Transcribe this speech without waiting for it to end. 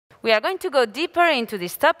We are going to go deeper into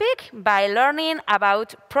this topic by learning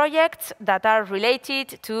about projects that are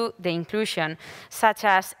related to the inclusion, such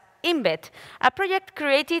as Invet, a project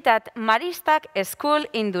created at Maristak school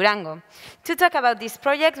in Durango. To talk about this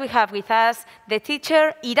project, we have with us the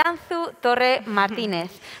teacher Irantzu Torre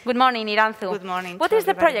Martinez. Good morning, Irantzu. Good morning. What is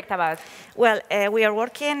the project about? Well, we are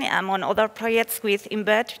working among other projects with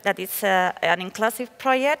Invet, that is an inclusive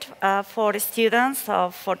project for students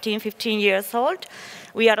of 14, 15 years old.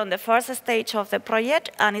 We are on the first stage of the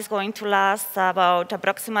project, and it's going to last about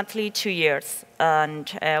approximately 2 years.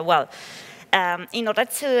 And in order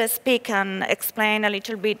to speak and explain a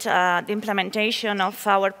little bit the implementation of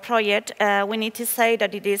our project, we need to say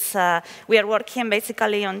that it is we are working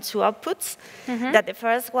basically on two outputs. That the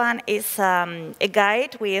first one is a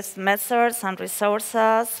guide with measures and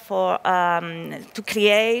resources for to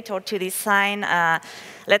create or to design,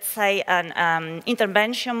 let's say, an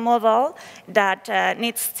intervention model that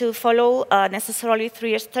needs to follow necessarily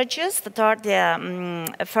 3 stages. That are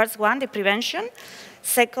the first one, the prevention.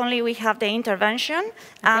 Secondly, we have the intervention,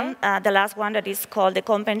 and the last one that is called the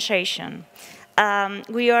compensation.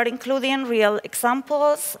 We are including real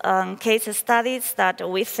examples and case studies that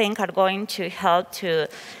we think are going to help to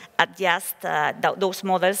adjust those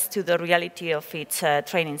models to the reality of each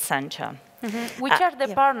training center. Which are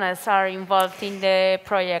the partners are involved in the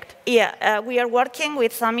project? We are working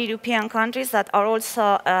with some European countries that are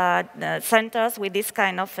also centers with this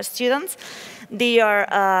kind of students. They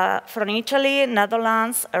are from Italy,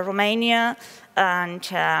 Netherlands, Romania, and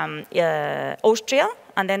Austria,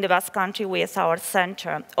 and then the Basque Country with our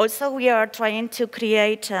center. Also, we are trying to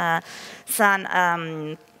create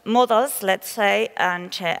some models, let's say,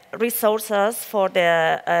 and resources for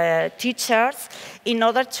the teachers in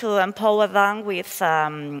order to empower them with,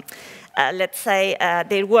 let's say,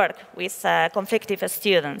 their work with conflictive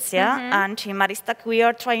students. And in Maristak, we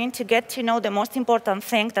are trying to get to know the most important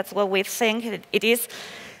thing. That's what we think it is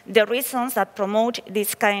the reasons that promote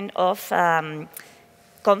this kind of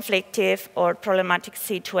conflictive or problematic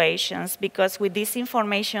situations, because with this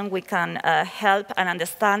information we can help and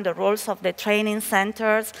understand the roles of the training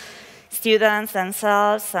centers, students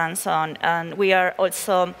themselves, and so on. And we are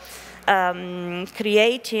also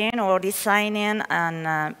creating or designing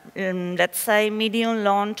an, let's say, medium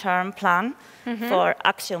long-term plan for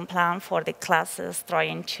action plan for the classes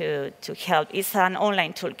trying to help. It's an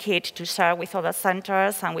online toolkit to share with other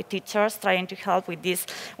centers and with teachers trying to help with this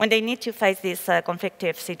when they need to face these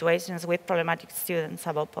conflictive situations with problematic students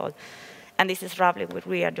above all. And this is roughly what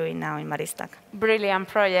we are doing now in Maristak. Brilliant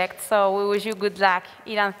project. So we wish you good luck,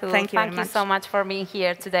 Irantzu. Thank you very much. Thank you so much for being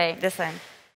here today. The same.